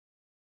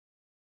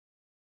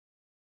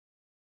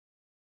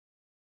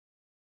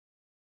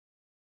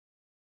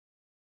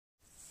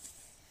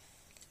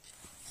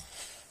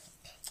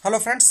Hello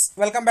friends,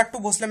 welcome back to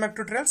Mac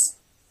Tutorials.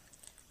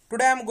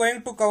 Today I am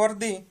going to cover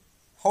the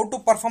how to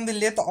perform the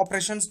lathe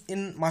operations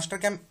in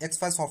Mastercam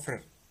X5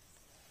 software.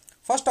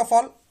 First of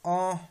all,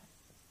 uh,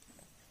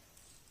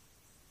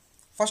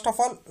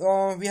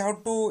 we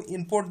have to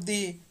import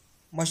the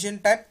machine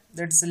type,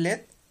 that's lathe.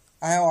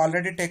 I have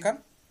already taken.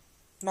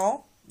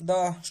 Now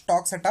the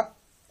stock setup.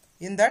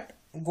 In that,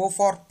 go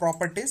for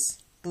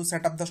properties to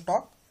set up the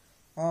stock.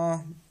 Uh,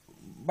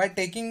 by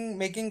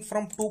making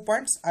from 2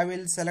 points, I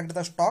will select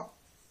the stock.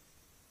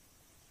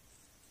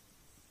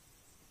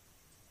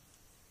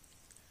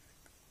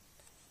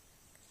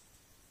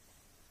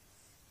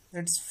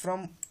 It's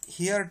from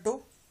here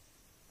to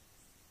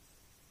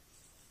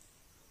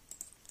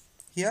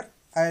here.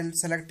 I'll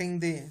selecting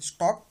the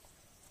stock.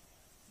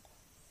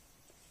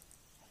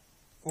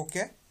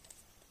 Okay.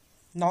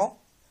 Now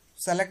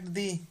select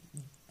the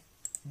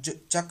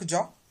chuck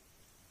jaw.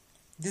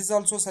 This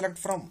also select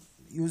from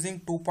using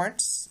 2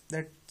 points.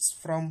 That's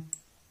from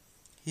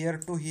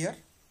here to here.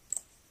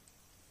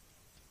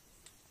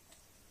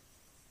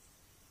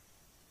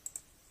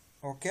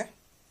 Okay.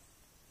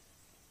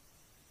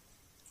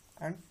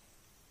 And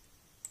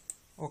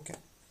okay,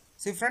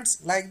 see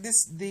friends, like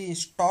this the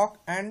stock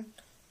and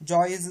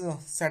jaw is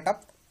set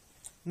up.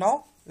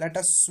 Now let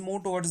us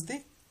move towards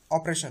the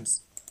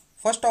operations.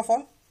 First of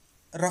all,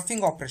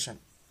 roughing operation.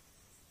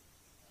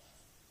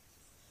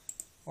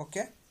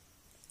 Okay,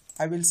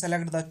 I will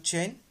select the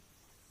chain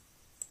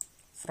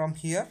from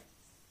here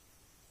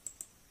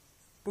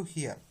to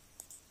here.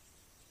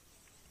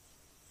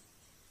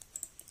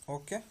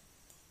 Okay,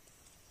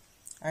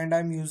 and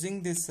I'm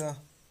using this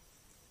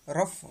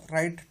rough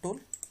right tool.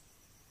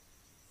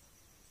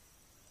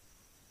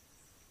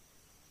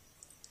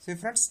 See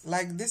friends,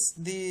 like this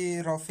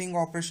the roughing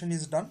operation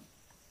is done.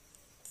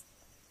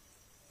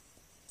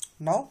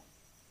 Now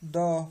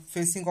the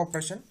facing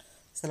operation,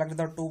 select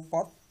the two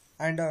path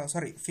and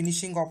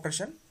finishing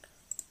operation,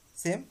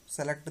 same,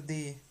 select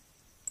the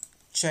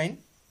chain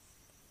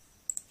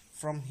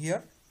from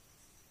here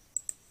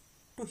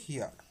to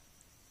here.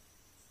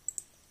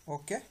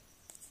 Okay,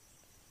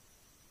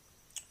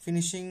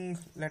 finishing,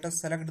 let us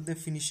select the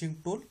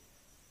finishing tool.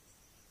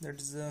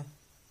 That is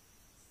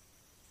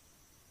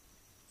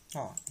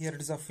here it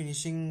is a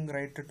finishing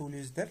right tool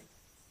is there.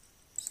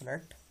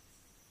 Select.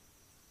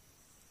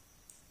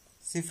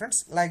 See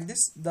friends, like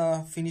this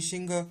the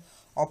finishing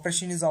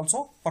operation is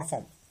also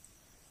performed.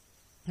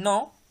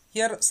 Now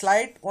here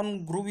slide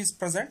one groove is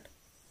present.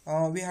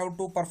 We have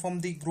to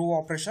perform the groove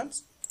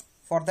operations.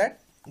 For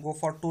that, go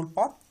for tool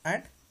path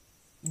and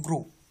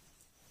groove.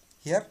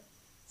 Here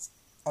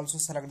also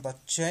select the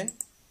chain.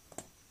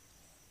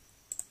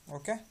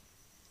 Okay,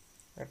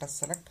 let us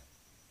select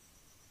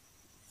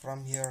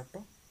from here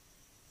to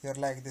here,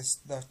 like this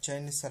the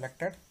chain is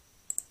selected.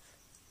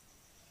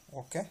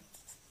 Okay,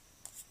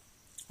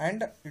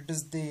 and it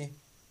is the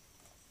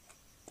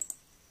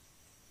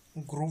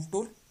groove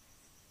tool.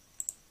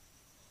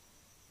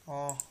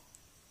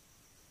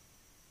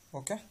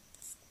 Okay,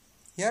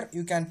 here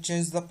you can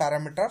change the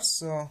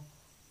parameters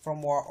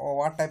from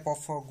what type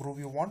of groove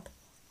you want.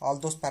 All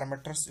those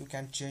parameters you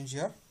can change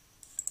here.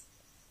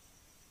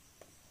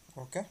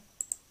 Okay,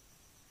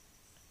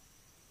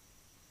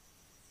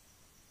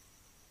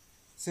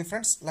 see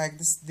friends, like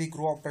this the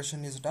groove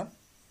operation is done.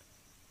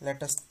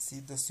 Let us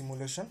see the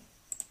simulation.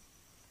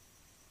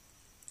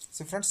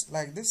 See friends,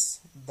 like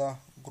this the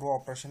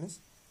groove operation is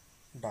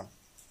done.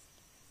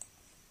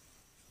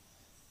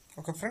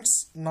 Okay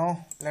friends,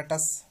 now let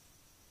us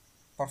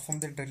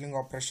perform the drilling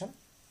operation.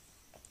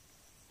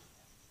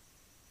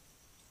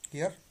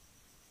 Here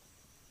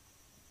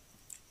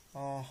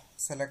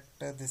select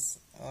this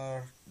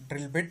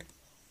drill bit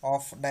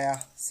of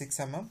dia 6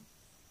 mm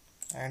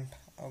and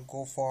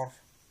go for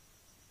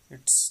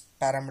its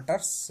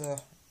parameters.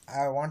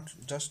 I want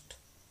just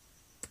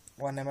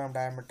 1 mm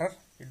diameter.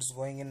 It's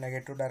going in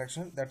negative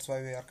direction, that's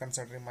why we are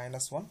considering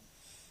 -1,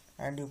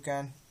 and you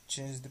can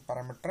change the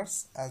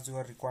parameters as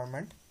your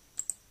requirement.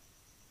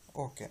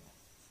 Okay,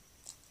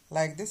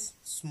 like this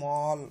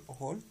small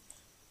hole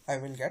I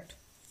will get.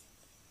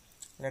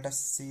 Let us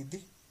see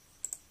the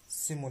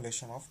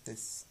simulation of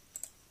this.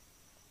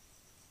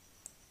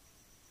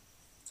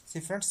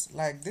 See friends,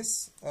 like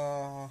this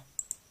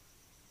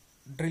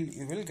drill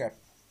you will get.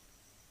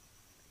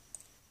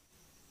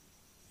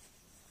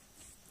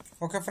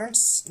 Okay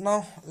friends,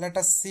 now let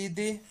us see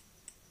the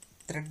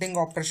threading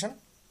operation.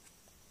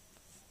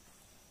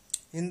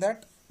 In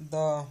that,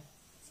 the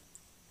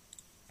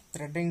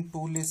threading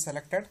tool is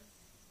selected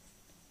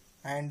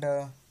and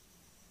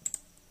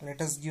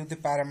let us give the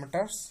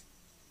parameters.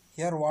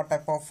 Here what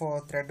type of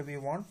thread we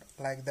want,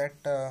 like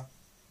that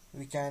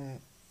we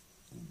can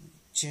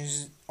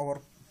change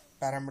our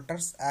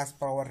parameters as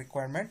per our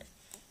requirement.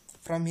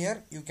 From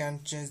here you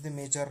can change the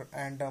major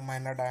and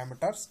minor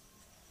diameters.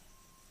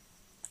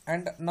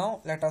 And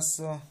now let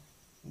us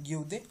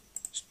give the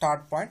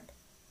start point.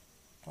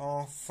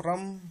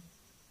 From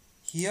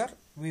here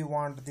we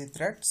want the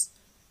threads,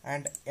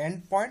 and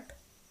end point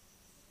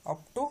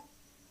up to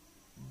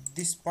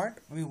this point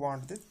we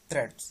want the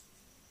threads.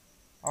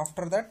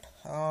 After that,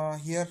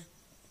 here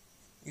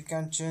you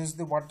can change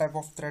the what type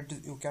of thread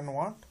you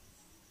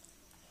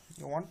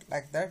want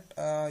like that.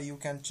 You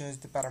can change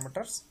the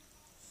parameters.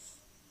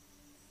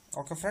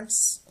 Okay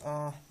friends,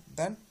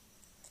 then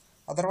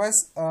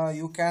otherwise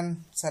you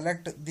can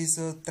select these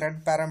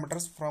thread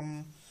parameters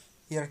from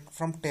here,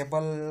 from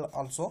table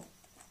also.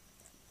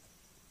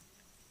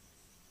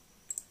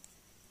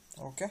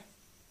 Okay,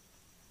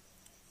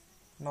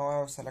 now I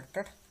have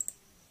selected.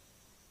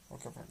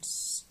 Okay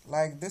friends,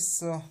 like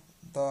this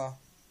the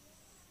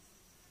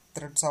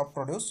threads are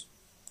produced.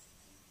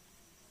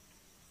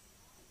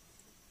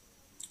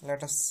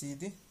 Let us see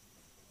the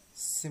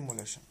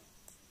simulation.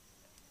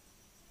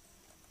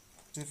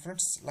 See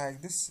friends,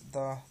 like this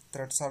the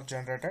threads are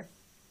generated.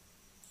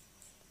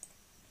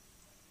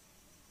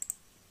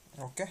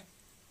 Okay,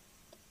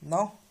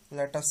 now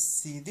let us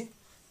see the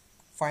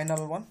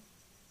final one,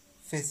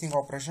 facing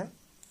operation.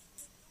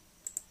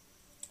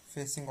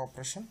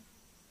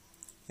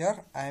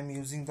 Here I am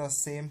using the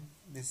same,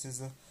 this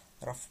is a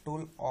rough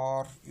tool,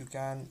 or you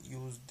can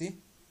use the,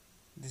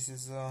 this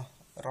is a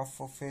rough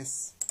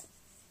face,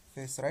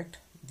 right,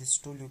 this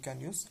tool you can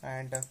use,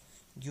 and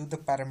give the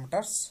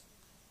parameters.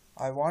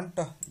 I want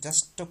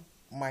just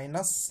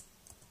minus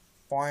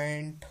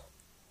 0.1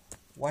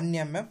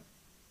 mm.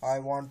 I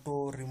want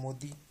to remove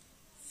the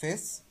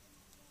face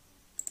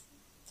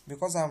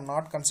because I am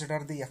not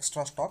consider the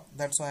extra stock,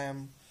 that's why I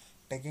am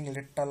taking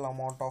little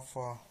amount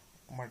of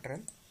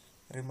material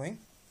removing.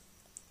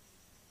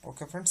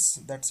 Okay friends,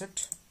 that's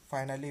it.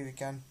 Finally we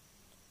can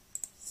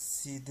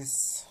see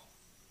this.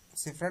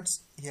 See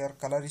friends, here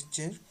color is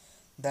changed,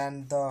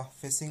 then the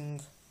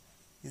facing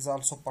is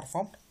also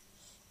performed.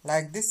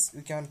 Like this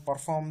we can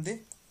perform the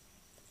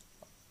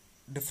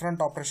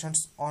different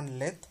operations on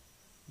lathe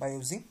by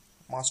using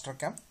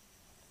Mastercam.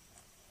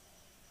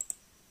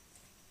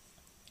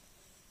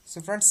 So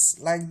friends,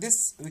 like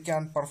this we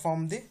can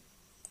perform the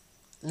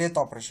lathe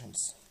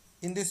operations.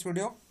 In this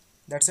video,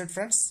 that's it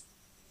friends.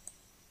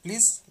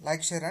 Please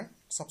like, share and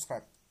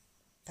subscribe.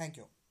 Thank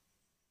you.